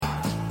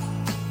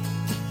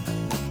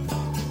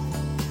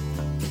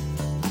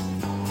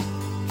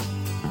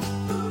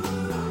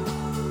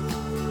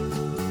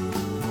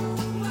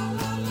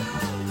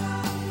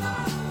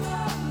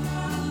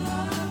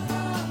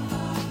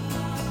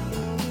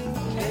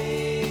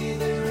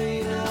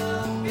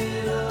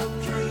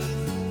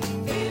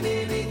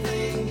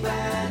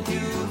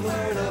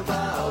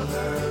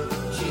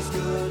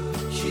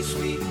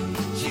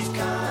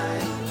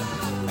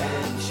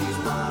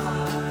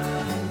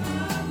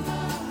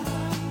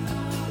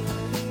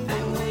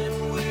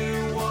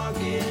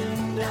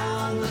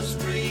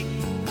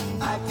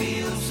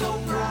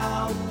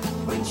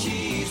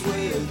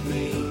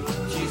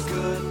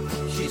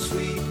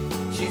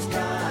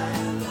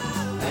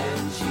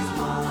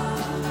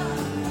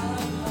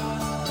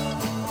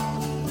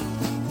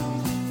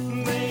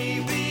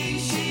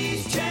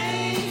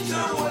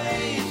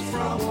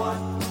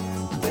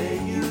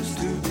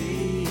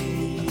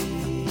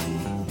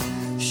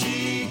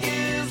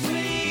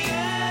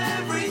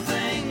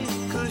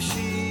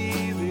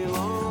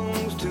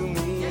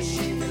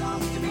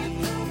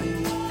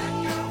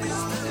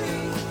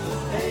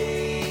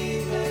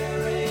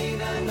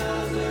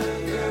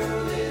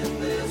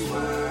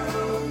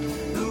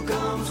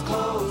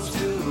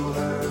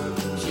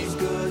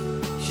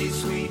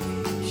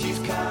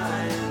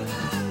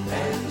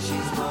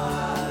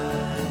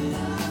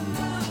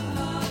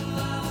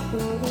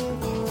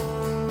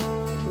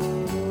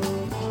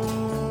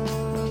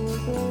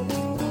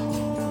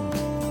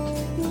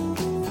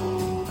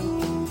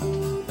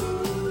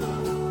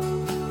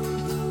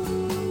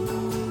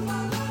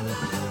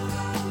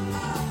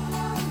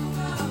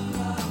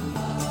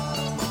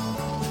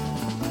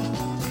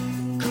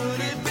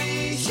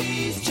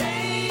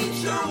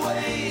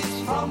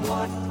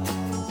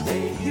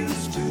it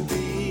used to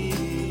be.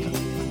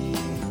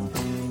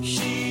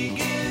 She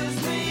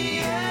gives me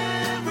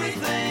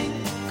everything,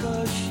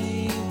 'cause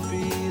she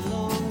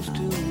belongs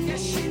to me.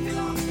 Yes, she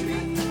belongs to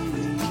me.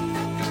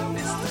 That girl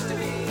is supposed to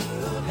be.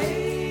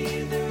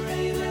 Hey, there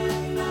ain't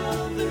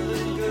another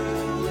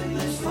girl in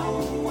this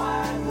whole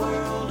wide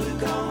world who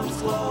comes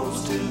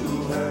close to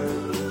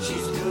her.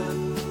 She's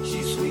good,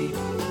 she's sweet,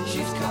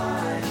 she's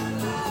kind,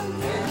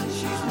 and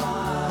she's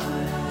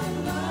mine.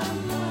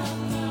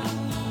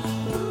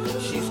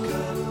 She's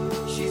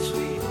good, she's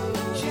sweet,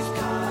 she's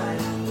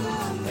kind,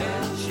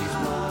 and she's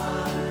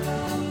mine.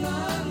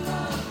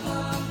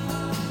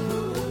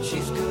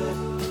 She's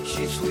good,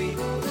 she's sweet,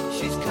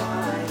 she's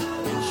kind,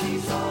 and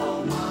she's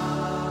all mine.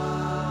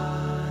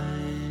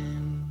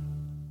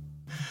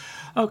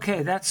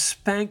 Okay, that's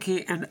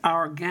Spanky and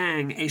Our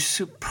Gang, a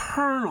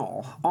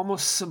supernal,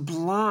 almost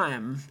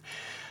sublime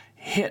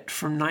hit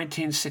from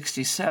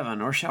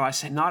 1967, or shall I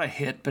say not a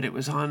hit, but it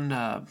was on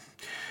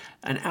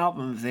an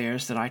album of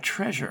theirs that I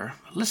treasure.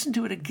 Listen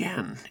to it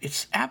again.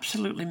 It's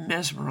absolutely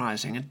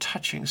mesmerizing and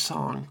touching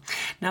song.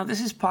 Now,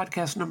 this is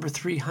podcast number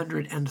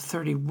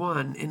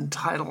 331,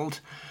 entitled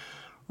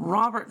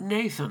Robert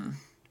Nathan,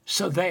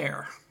 So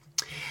There.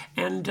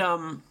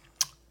 And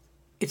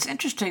it's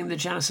interesting, the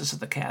genesis of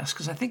the cast,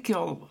 because I think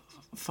you'll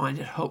find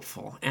it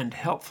hopeful and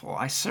helpful.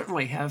 I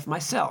certainly have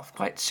myself,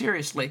 quite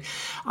seriously.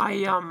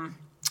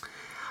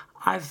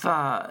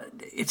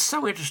 It's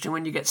so interesting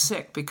when you get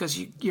sick, because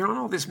you're on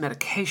all these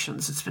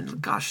medications. It's been,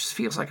 it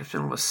feels like it's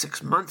been almost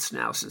 6 months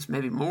now,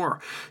 maybe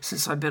more,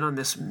 since I've been on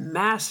this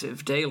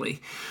massive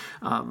daily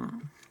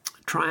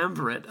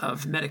triumvirate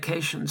of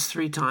medications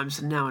 3 times,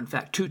 and now, in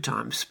fact, 2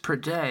 times per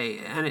day,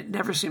 and it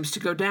never seems to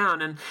go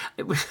down. And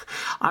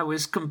I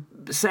was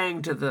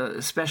saying to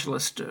the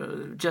specialist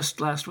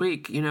just last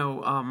week,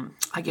 I'm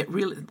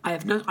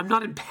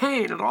not in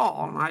pain at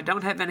all, and I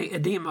don't have any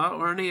edema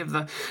or any of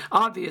the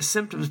obvious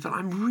symptoms, but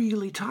I'm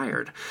really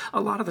tired.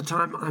 A lot of the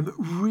time, I'm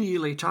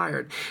really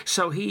tired.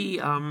 So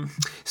he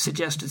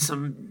suggested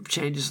some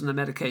changes in the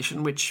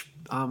medication, which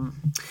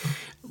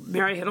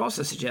Mary had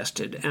also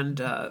suggested, and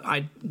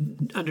I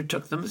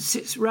undertook them.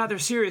 Rather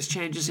serious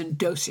changes in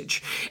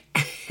dosage.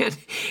 And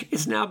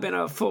it's now been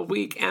a full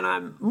week, and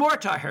I'm more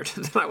tired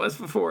than I was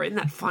before. Isn't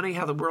that funny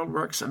how the world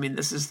works? I mean,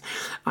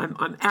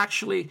 I'm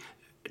actually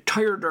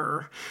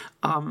tireder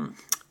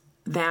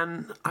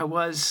than I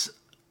was,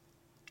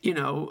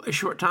 a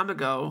short time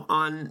ago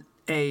on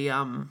a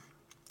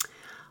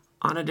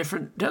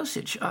different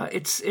dosage.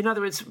 It's, in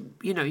other words,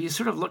 you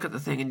sort of look at the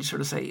thing and you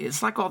sort of say,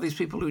 it's like all these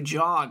people who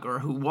jog or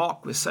who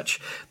walk with such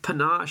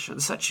panache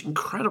and such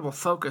incredible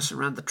focus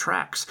around the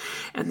tracks,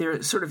 and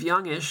they're sort of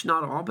youngish,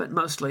 not all, but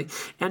mostly,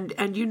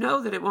 and you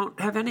know that it won't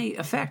have any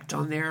effect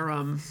on their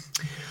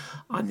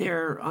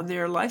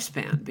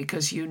lifespan,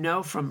 because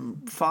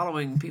from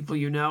following people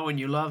and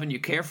you love and you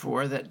care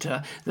for, that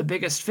the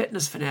biggest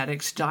fitness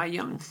fanatics die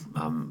young.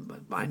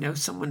 I know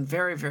someone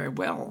very, very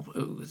well,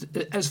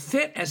 as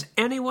fit as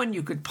anyone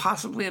you could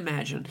possibly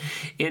imagine,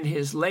 in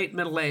his late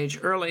middle age,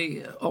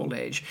 early old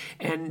age,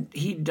 and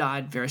he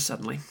died very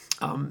suddenly,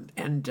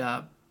 and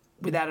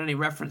without any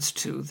reference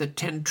to the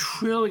 10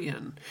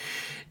 trillion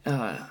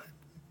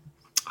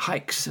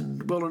hikes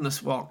and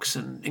wilderness walks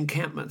and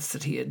encampments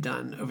that he had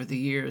done over the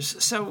years.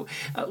 So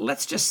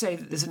let's just say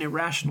that there's an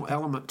irrational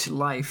element to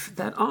life,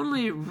 that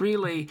only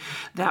really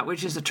that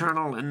which is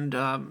eternal and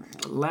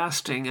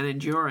lasting and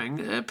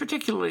enduring,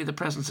 particularly the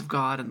presence of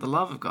God and the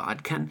love of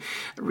God, can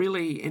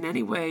really in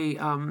any way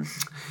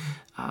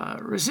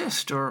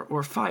resist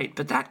or fight.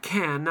 But that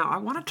can. Now, I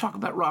want to talk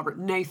about Robert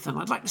Nathan.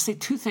 I'd like to say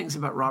 2 things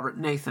about Robert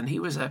Nathan. He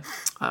was an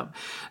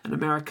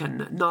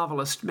American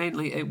novelist,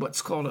 mainly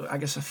what's called,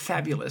 a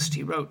fabulist.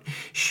 He wrote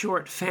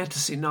short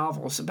fantasy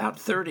novels, about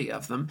 30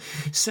 of them,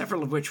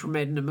 several of which were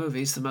made into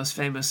movies, the most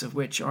famous of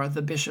which are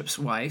The Bishop's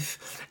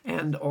Wife,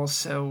 and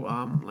also,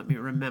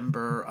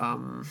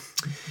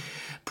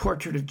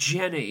 Portrait of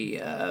Jenny.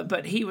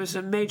 But he was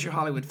a major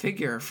Hollywood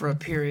figure for a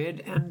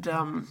period,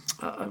 and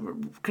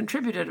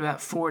contributed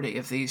about 40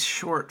 of these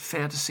short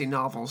fantasy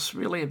novels,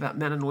 really about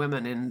men and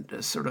women in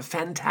a sort of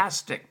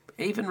fantastic,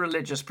 even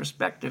religious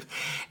perspective.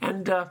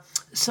 And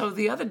so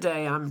the other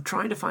day, I'm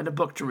trying to find a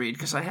book to read,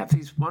 because I have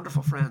these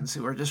wonderful friends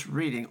who are just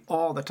reading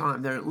all the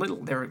time.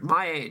 They're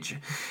my age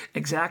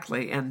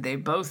exactly, and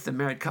the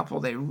married couple,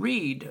 they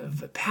read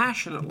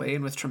passionately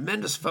and with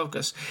tremendous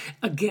focus.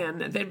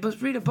 Again, they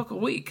both read a book a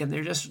week, and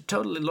they're just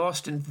totally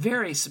lost in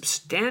very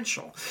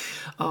substantial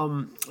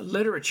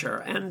literature.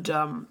 And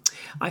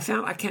I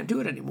found I can't do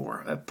it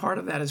anymore. Part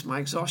of that is my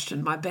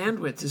exhaustion. My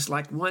bandwidth is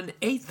like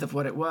 1/8 of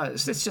what it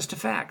was. It's just a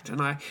fact.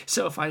 And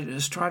so if I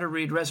just try to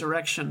read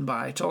Resurrection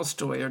by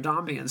Tolstoy or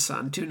Dombey and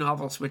Son, 2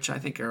 novels which I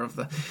think are of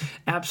the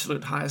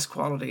absolute highest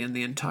quality in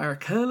the entire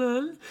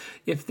canon,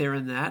 if they're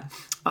in that,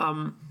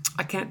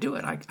 I can't do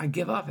it. I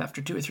give up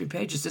after 2 or 3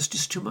 pages. There's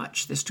just too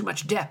much. There's too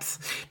much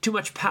depth, too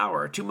much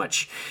power, too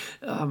much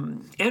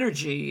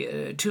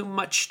energy, too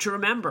much to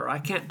remember. I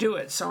can't do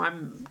it. So I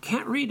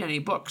can't read any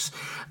books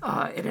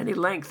at any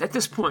length. At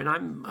this point,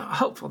 I'm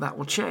hopeful that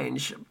will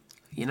change.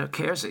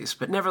 Cairsies.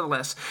 But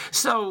nevertheless,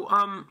 so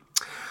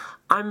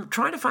I'm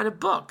trying to find a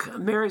book.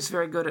 Mary's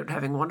very good at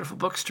having wonderful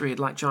books to read,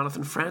 like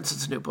Jonathan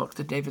Franzen's new book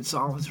that David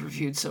Zoll has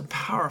reviewed so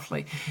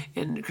powerfully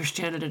in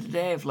Christianity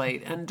Today of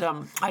late. And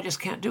I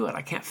just can't do it.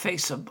 I can't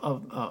face a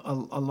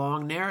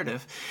long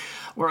narrative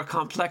or a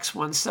complex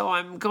one. So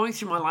I'm going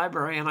through my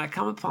library, and I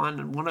come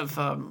upon one of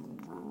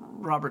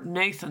Robert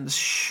Nathan's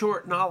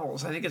short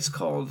novels. I think it's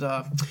called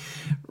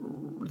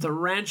The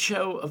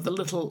Rancho of the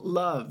Little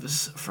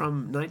Loves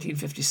from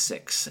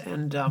 1956,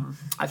 and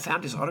I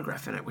found his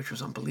autograph in it, which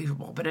was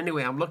unbelievable. But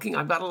anyway, I'm looking.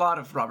 I've got a lot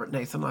of Robert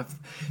Nathan. I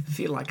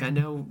feel like I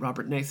know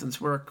Robert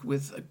Nathan's work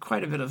with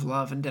quite a bit of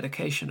love and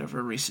dedication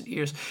over recent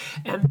years,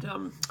 and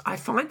I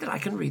find that I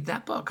can read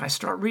that book. I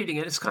start reading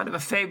it. It's kind of a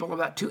fable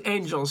about two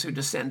angels who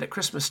descend at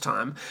Christmas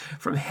time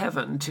from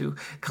heaven to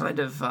kind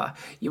of,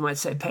 you might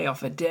say, pay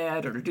off a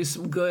debt or to do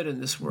some good in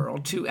this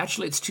world.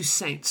 Actually, it's two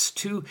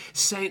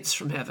saints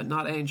from heaven,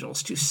 not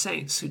angels, two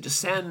saints who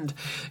descend,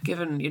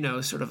 given,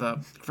 sort of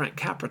a Frank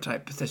Capra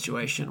type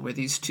situation where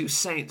these two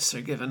saints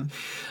are given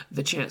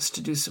the chance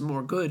to do some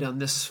more good on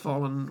this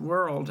fallen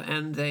world,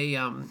 and they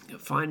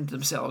find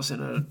themselves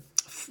in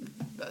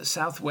a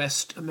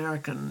Southwest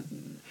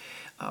American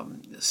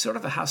sort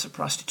of a house of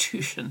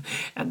prostitution,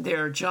 and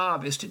their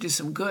job is to do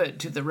some good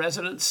to the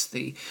residents,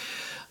 the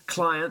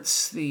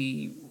clients,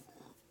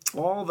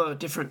 all the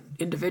different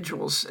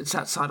individuals. It's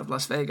outside of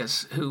Las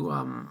Vegas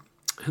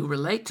who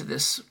relate to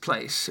this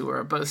place, who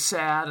are both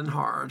sad and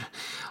hard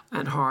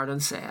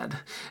and sad.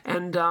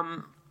 And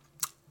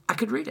I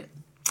could read it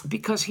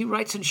because he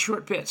writes in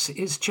short bits.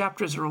 His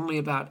chapters are only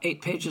about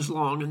 8 pages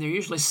long, and they're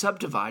usually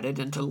subdivided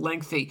into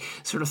lengthy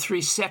sort of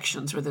 3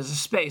 sections where there's a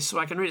space. So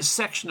I can read a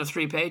section of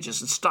 3 pages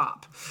and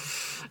stop.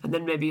 And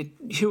then maybe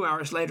a few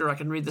hours later, I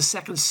can read the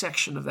second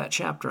section of that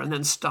chapter and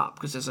then stop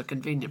because there's a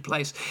convenient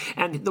place.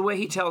 And the way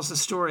he tells the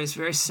story is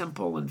very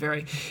simple and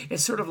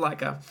it's sort of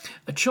like a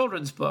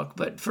children's book,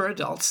 but for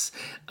adults,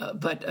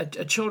 but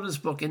a children's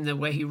book in the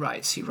way he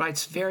writes. He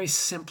writes very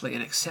simply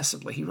and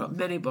accessibly. He wrote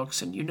many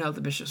books, and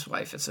The Bishop's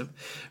Wife. It's a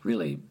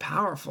really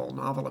powerful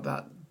novel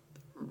about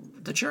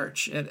the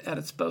church at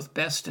its both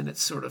best and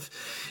its sort of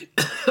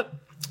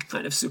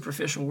kind of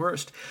superficial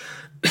worst.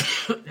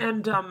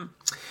 And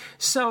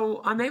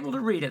so I'm able to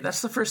read it.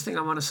 That's the first thing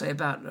I want to say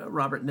about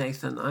Robert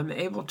Nathan. I'm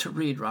able to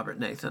read Robert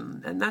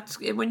Nathan. And that's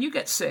when you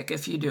get sick,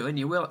 if you do, and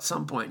you will at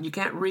some point, and you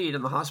can't read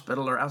in the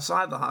hospital or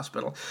outside the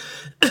hospital,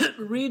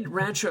 read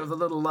Rancho of the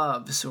Little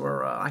Loves,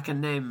 or I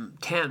can name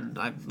 10.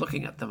 I'm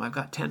looking at them. I've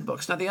got 10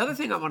 books. Now, the other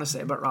thing I want to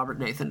say about Robert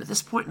Nathan, at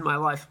this point in my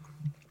life,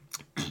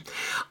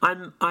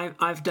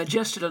 I've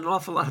digested an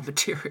awful lot of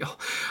material,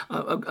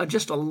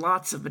 just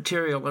lots of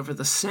material over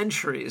the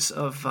centuries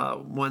of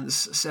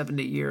one's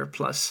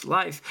 70-year-plus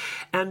life.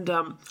 And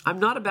I'm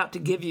not about to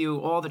give you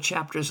all the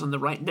chapters and the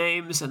right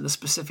names and the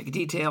specific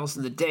details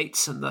and the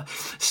dates and the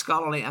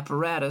scholarly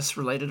apparatus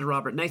related to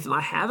Robert Nathan.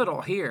 I have it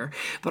all here,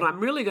 but I'm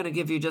really going to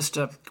give you just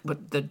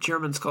what the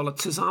Germans call a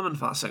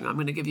Zusammenfassung. I'm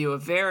going to give you a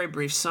very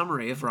brief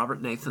summary of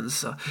Robert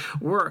Nathan's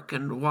work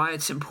and why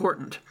it's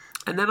important.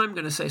 And then I'm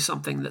going to say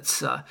something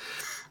that's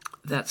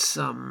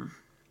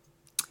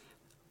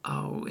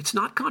it's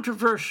not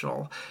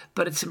controversial,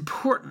 but it's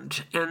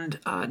important and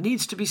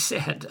needs to be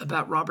said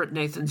about Robert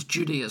Nathan's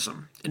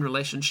Judaism in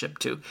relationship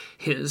to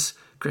his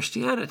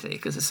Christianity,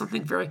 because there's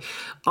something very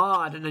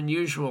odd and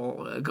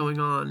unusual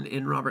going on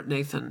in Robert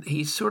Nathan.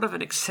 He's sort of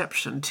an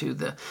exception to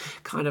the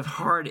kind of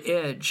hard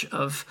edge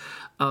of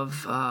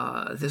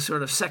this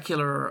sort of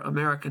secular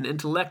American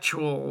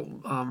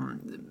intellectual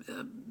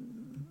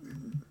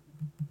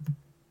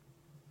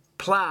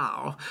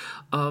plow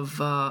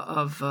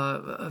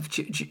of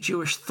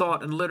Jewish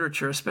thought and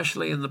literature,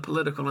 especially in the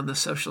political and the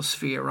social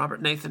sphere.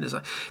 Robert Nathan is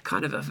a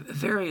kind of a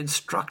very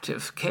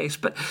instructive case.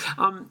 But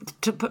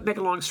make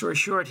a long story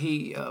short,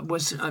 he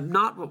was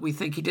not what we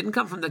think. He didn't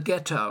come from the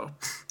ghetto.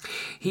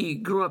 He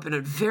grew up in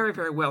a very,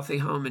 very wealthy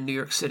home in New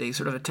York City,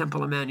 sort of a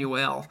Temple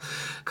Emmanuel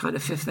kind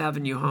of Fifth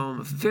Avenue home,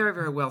 a very,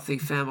 very wealthy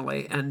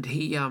family. And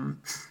he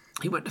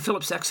went to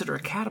Phillips Exeter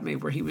Academy,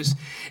 where he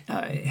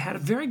had a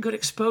very good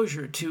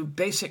exposure to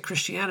basic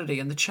Christianity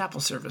and the chapel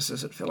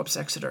services at Phillips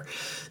Exeter.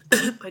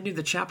 I knew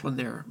the chaplain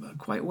there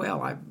quite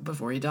well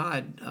before he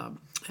died,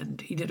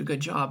 and he did a good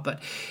job.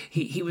 But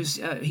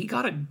he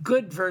got a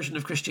good version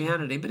of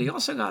Christianity, but he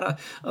also got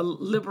a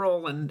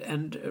liberal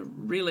and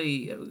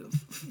really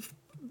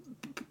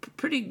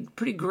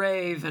pretty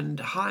grave and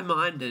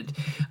high-minded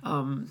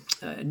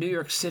New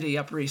York City,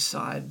 Upper East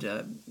Side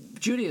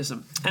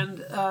Judaism.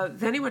 And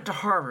then he went to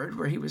Harvard,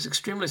 where he was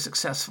extremely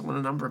successful in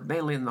a number of,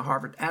 mainly in the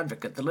Harvard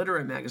Advocate, the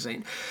literary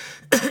magazine.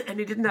 And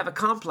he didn't have a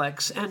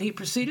complex, and he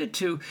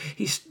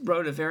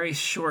wrote a very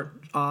short,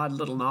 odd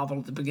little novel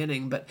at the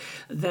beginning, but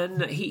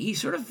then he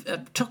sort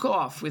of took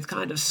off with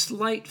kind of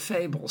slight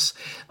fables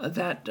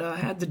that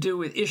had to do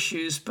with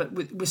issues, but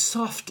with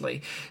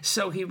softly.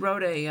 So he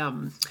wrote a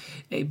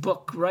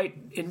book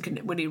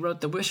when he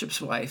wrote The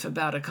Bishop's Wife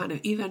about a kind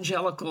of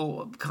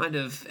evangelical kind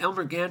of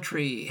Elmer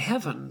Gantry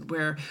heaven,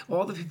 where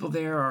all the people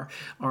there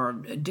are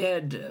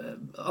dead,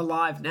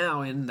 alive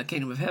now in the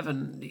kingdom of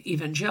heaven,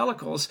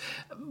 evangelicals,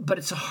 but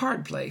it's a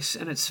hard place,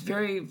 and it's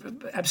very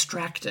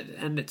abstracted,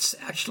 and it's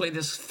actually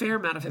this fair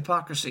amount of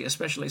hypocrisy,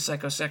 especially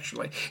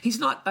psychosexually. He's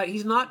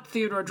not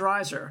Theodore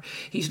Dreiser.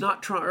 He's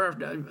not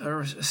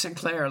or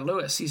Sinclair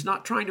Lewis. He's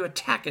not trying to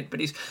attack it, but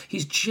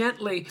he's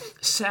gently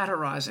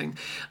satirizing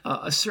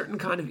a certain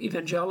kind of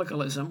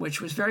evangelicalism,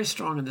 which was very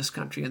strong in this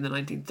country in the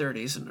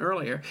 1930s and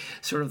earlier,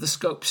 sort of the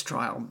Scopes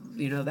trial.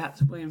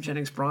 That's William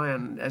Jennings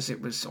Bryan, as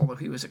it was, although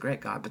he was a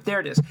great guy. But there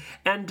it is.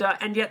 And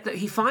yet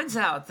he finds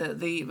out that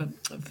the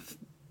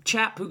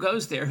chap who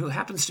goes there, who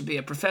happens to be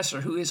a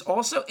professor, who is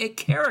also a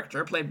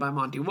character played by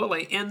Monty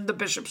Woolley in The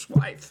Bishop's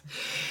Wife.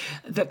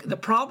 The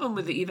problem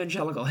with the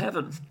evangelical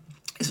heaven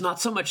is not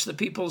so much the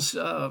people's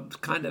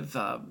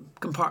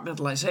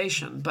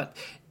compartmentalization, but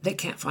they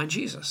can't find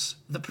Jesus.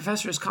 The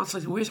professor is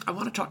constantly, I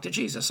want to talk to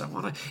Jesus. I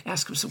want to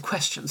ask him some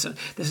questions. And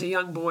there's a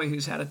young boy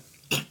who's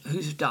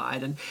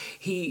died, and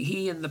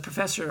he and the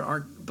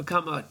professor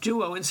become a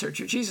duo in search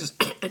of Jesus,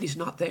 and he's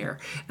not there.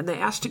 And they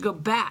ask to go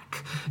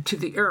back to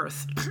the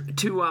earth,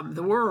 to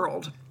the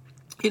world,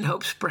 in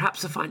hopes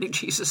perhaps of finding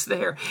Jesus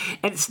there.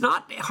 And it's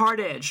not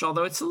hard-edged,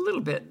 although it's a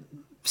little bit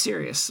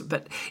serious,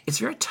 but it's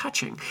very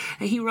touching.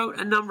 And he wrote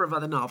a number of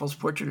other novels,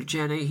 Portrait of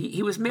Jenny.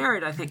 He was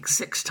married, I think,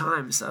 6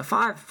 times,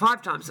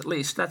 five times at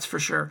least, that's for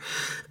sure,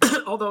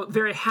 although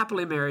very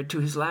happily married to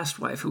his last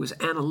wife, who was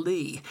Anna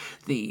Lee,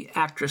 the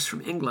actress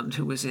from England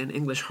who was in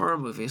English horror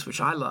movies, which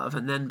I love,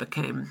 and then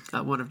became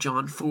one of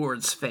John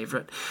Ford's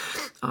favorite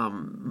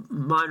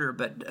minor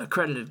but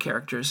accredited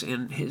characters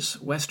in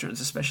his westerns,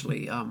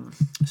 especially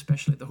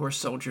The Horse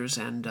Soldiers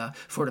and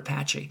Fort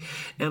Apache,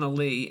 Anna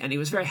Lee. And he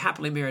was very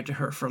happily married to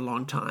her for a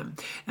long time.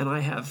 And I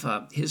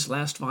have his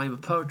last volume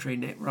of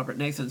poetry, Robert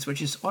Nathan's,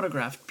 which is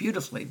autographed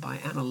beautifully by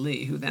Anna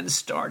Lee, who then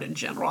starred in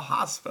General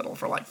Hospital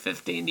for like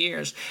 15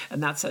 years,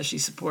 and that's how she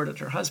supported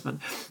her husband.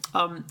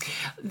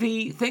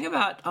 The thing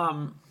about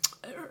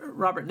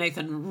Robert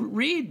Nathan,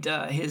 read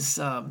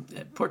his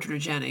Portrait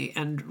of Jenny,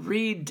 and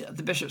read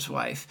The Bishop's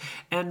Wife,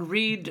 and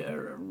read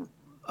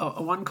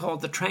one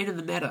called The Train in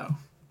the Meadow,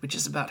 which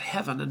is about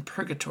heaven and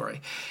purgatory.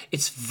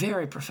 It's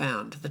very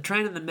profound. The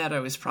Train in the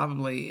Meadow is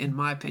probably, in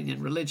my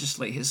opinion,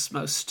 religiously his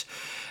most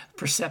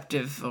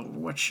perceptive,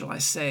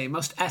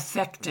 most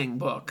affecting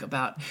book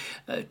about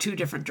 2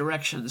 different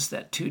directions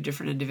that 2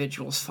 different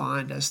individuals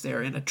find as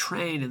they're in a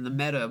train in the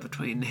meadow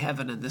between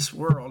heaven and this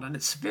world. And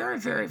it's very,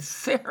 very,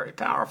 very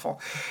powerful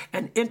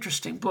and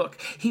interesting book.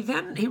 He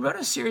wrote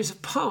a series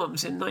of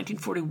poems in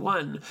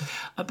 1941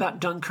 about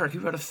Dunkirk. He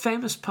wrote a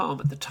famous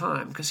poem at the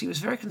time because he was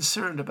very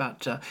concerned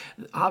about,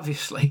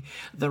 obviously,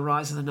 the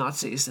rise of the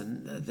Nazis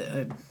and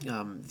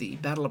the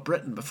Battle of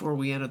Britain before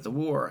we entered the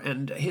war.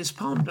 And his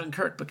poem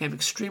Dunkirk became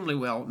extremely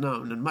well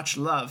known and much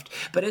loved.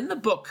 But in the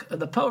book,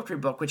 the poetry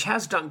book, which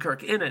has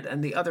Dunkirk in it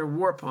and the other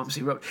war poems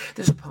he wrote,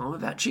 there's a poem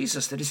about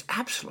Jesus that is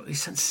absolutely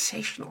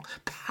sensational,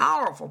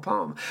 powerful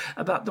poem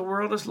about the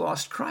world has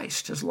lost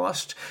Christ, has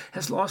lost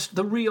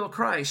the real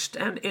Christ,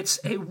 and it's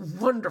a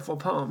wonderful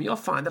poem. You'll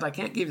find that I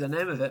can't give you the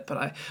name of it,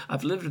 but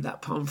I've lived with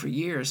that poem for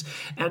years.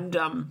 And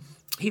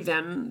he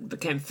then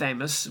became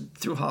famous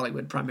through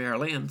Hollywood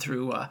primarily, and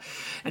through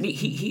and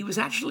he was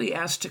actually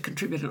asked to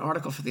contribute an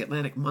article for the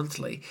Atlantic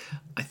Monthly.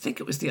 I think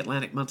it was the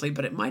Atlantic Monthly,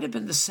 but it might have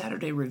been the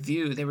Saturday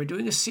Review. They were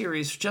doing a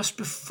series just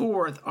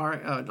before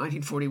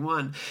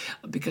 1941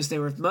 because they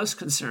were most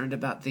concerned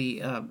about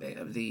the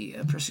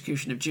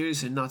persecution of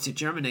Jews in Nazi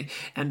Germany,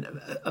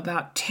 and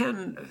about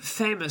 10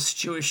 famous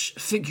Jewish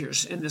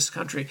figures in this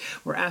country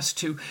were asked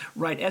to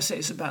write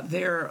essays about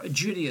their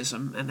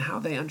Judaism and how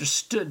they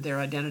understood their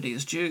identity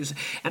as Jews.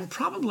 And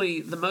probably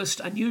the most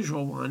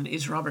unusual one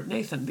is Robert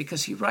Nathan,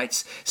 because he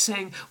writes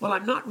saying, well,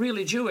 I'm not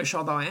really Jewish,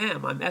 although I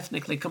am. I'm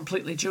ethnically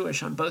completely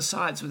Jewish on both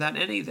sides without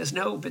any, there's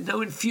no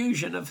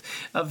infusion of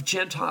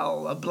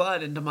Gentile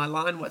blood into my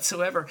line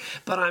whatsoever.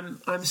 But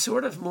I'm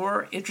sort of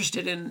more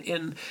interested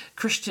in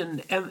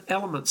Christian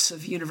elements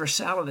of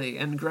universality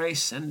and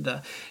grace and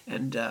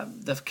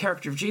the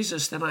character of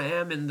Jesus than I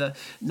am in the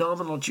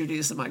nominal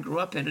Judaism I grew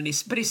up in.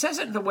 But he says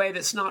it in a way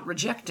that's not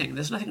rejecting.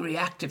 There's nothing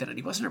reactive in it.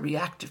 He wasn't a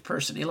reactive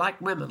person. He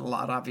liked women a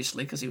lot,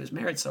 obviously, because he was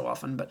married so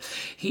often. But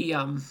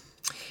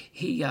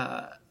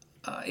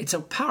it's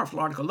a powerful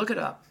article. Look it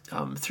up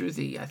through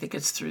the. I think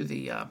it's through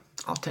the.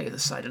 I'll tell you the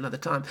site another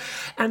time.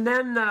 And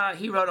then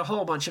he wrote a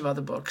whole bunch of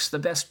other books. The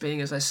best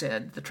being, as I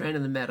said, The Train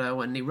in the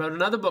Meadow. And he wrote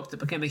another book that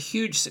became a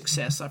huge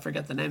success. I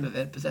forget the name of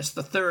it, but that's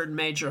the 3rd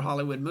major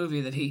Hollywood movie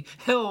that he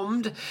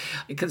helmed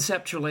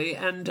conceptually.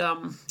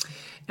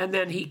 And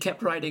then he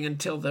kept writing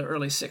until the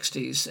early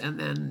 60s, and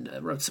then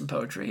wrote some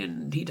poetry.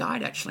 And he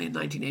died actually in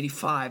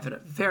 1985 at a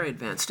very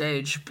advanced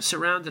age,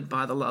 surrounded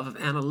by the love of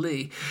Anna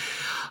Lee,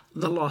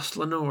 the lost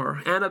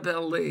Lenore,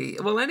 Annabelle Lee.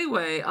 Well,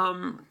 anyway,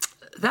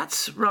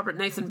 that's Robert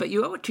Nathan, but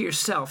you owe it to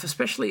yourself,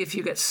 especially if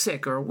you get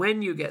sick or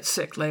when you get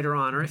sick later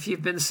on, or if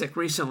you've been sick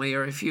recently,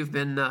 or if you've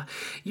been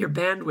your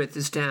bandwidth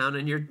is down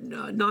and you're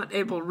not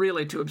able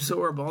really to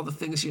absorb all the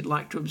things you'd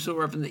like to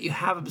absorb and that you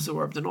have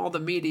absorbed, and all the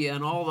media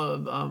and all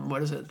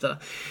the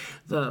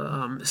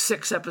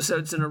 6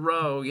 episodes in a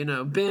row,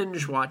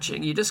 binge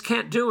watching. You just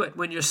can't do it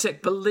when you're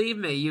sick. Believe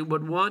me, you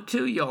would want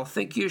to. You'll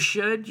think you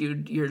should.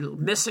 You're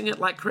missing it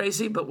like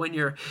crazy. But when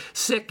you're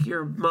sick,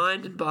 your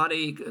mind and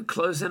body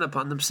close in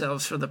upon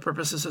themselves for the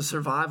purposes of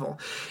survival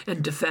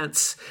and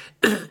defense.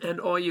 And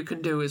all you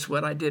can do is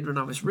what I did when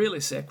I was really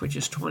sick, which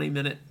is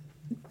 20-minute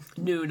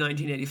new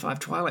 1985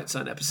 Twilight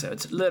Zone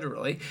episodes,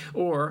 literally,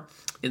 or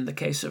in the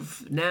case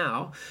of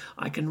now,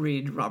 I can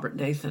read Robert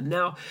Nathan.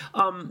 Now,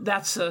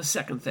 that's a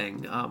second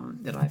thing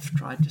that I've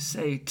tried to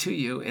say to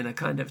you in a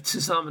kind of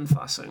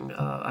Zusammenfassung.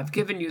 I've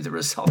given you the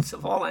results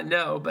of all I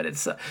know, but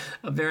it's a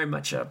very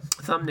much a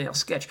thumbnail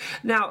sketch.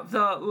 Now,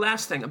 the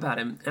last thing about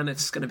him, and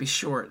it's going to be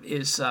short,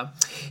 is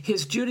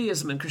his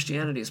Judaism and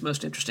Christianity is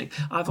most interesting.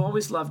 I've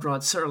always loved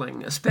Rod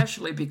Serling,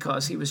 especially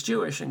because he was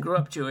Jewish and grew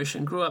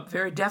up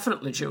very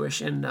definitely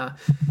Jewish in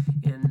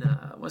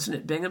wasn't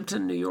it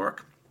Binghamton, New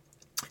York?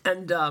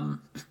 And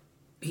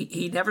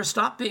he never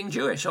stopped being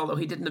Jewish, although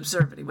he didn't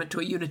observe it. He went to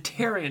a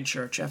Unitarian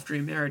church after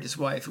he married his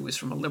wife, who was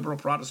from a liberal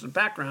Protestant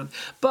background.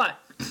 But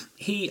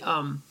he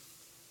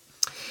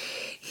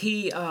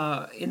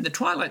in the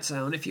Twilight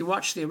Zone, if you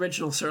watch the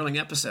original Serling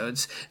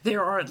episodes,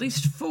 there are at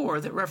least 4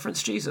 that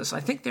reference Jesus. I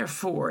think there are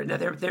 4. Now,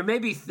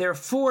 there are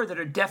 4 that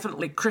are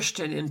definitely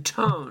Christian in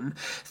tone,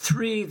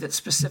 3 that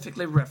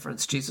specifically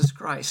reference Jesus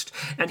Christ,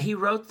 and he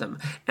wrote them.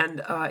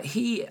 And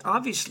he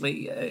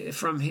obviously,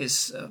 from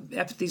his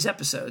these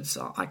episodes,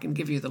 I can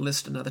give you the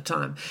list another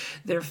time.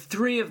 There are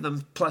 3 of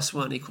them plus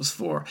 1 equals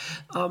 4.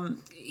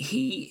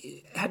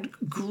 He had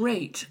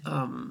great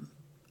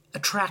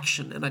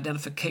attraction and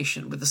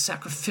identification with the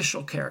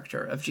sacrificial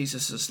character of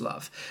Jesus'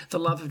 love, the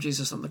love of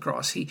Jesus on the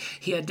cross.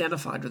 He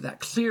identified with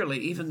that clearly,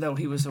 even though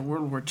he was a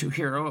World War II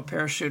hero, a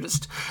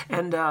parachutist,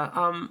 and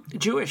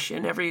Jewish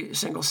in every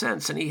single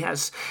sense. And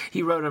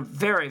he wrote a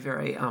very,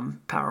 very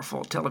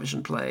powerful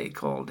television play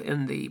called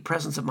In the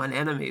Presence of Mine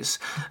Enemies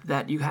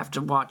that you have to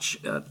watch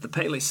at the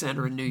Paley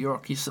Center in New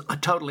York. He's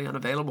totally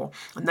unavailable.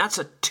 And that's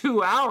a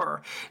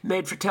 2-hour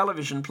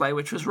made-for-television play,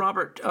 which was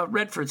Robert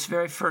Redford's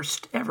very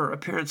first ever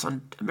appearance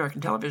on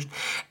American television,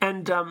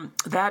 and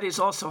that is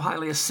also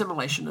highly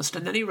assimilationist.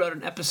 And then he wrote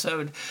an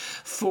episode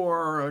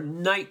for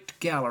Night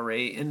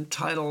Gallery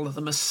entitled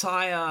The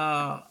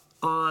Messiah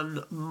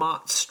on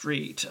Mott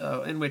Street,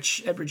 in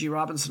which Edward G.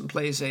 Robinson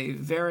plays a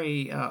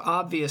very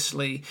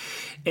obviously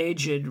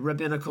aged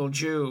rabbinical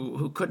Jew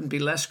who couldn't be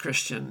less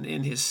Christian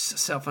in his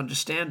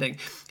self-understanding,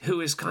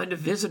 who is kind of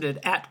visited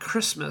at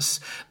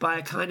Christmas by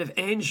a kind of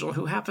angel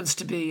who happens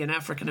to be an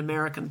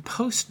African-American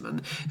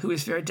postman who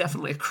is very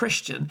definitely a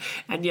Christian,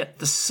 and yet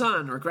the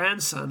son or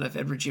grandson of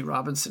Edward G.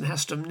 Robinson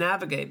has to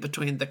navigate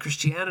between the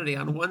Christianity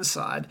on one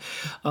side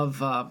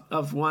of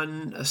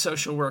one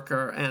social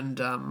worker and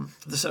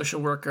the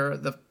social worker,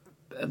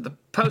 the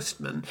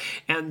postman,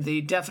 and the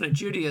definite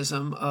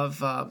Judaism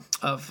of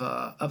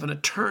an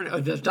attorney,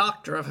 of a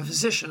doctor, of a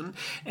physician,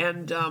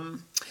 and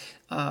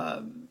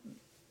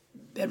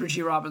Edward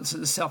G.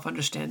 Robinson's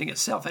self-understanding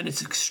itself, and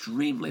it's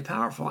extremely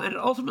powerful. And it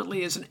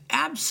ultimately is an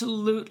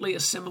absolutely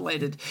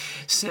assimilated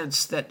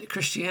sense that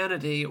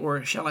Christianity,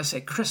 or shall I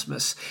say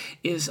Christmas,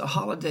 is a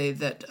holiday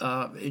that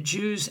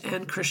Jews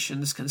and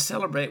Christians can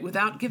celebrate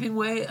without giving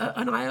away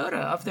an iota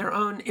of their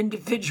own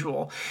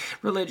individual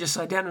religious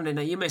identity.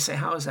 Now, you may say,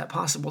 how is that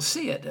possible?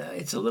 See it.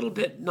 It's a little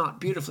bit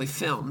not beautifully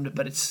filmed,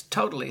 but it's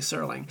totally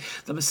Serling,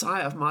 the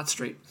Messiah of Mott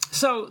Street.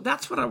 So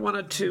that's what I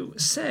wanted to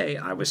say.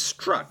 I was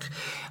struck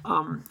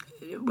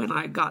when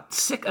I got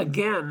sick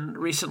again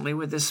recently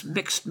with this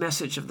mixed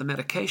message of the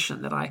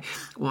medication that I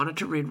wanted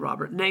to read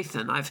Robert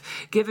Nathan. I've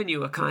given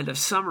you a kind of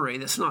summary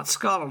that's not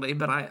scholarly,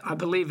 but I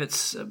believe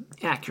it's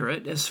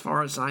accurate as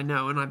far as I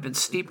know, and I've been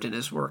steeped in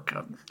his work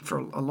for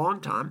a long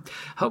time.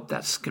 Hope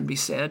that can be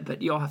said,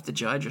 but you'll have to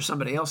judge, or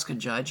somebody else can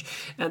judge.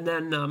 And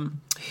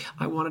then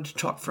I wanted to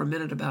talk for a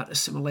minute about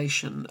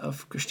assimilation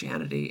of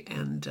Christianity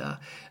and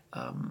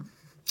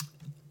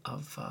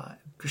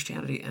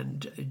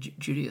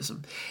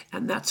Judaism.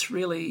 And that's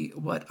really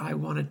what I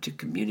wanted to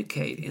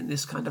communicate in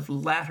this kind of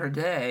latter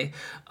day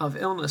of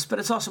illness. But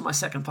it's also my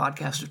second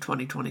podcast of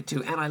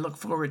 2022, and I look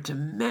forward to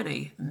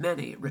many,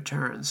 many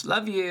returns.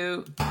 Love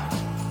you.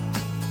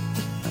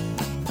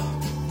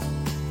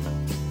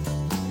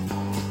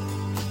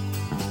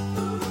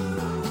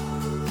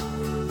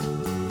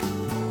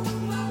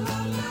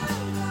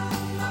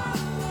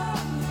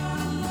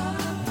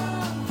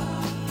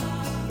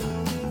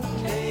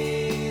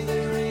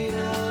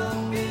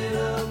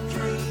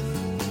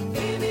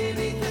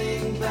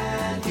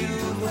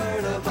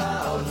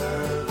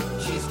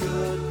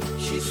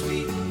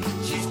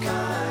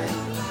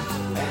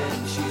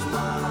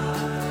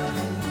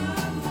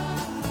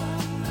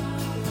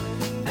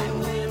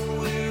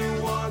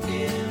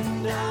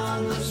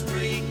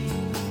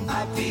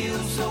 I feel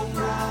so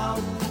proud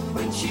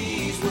when she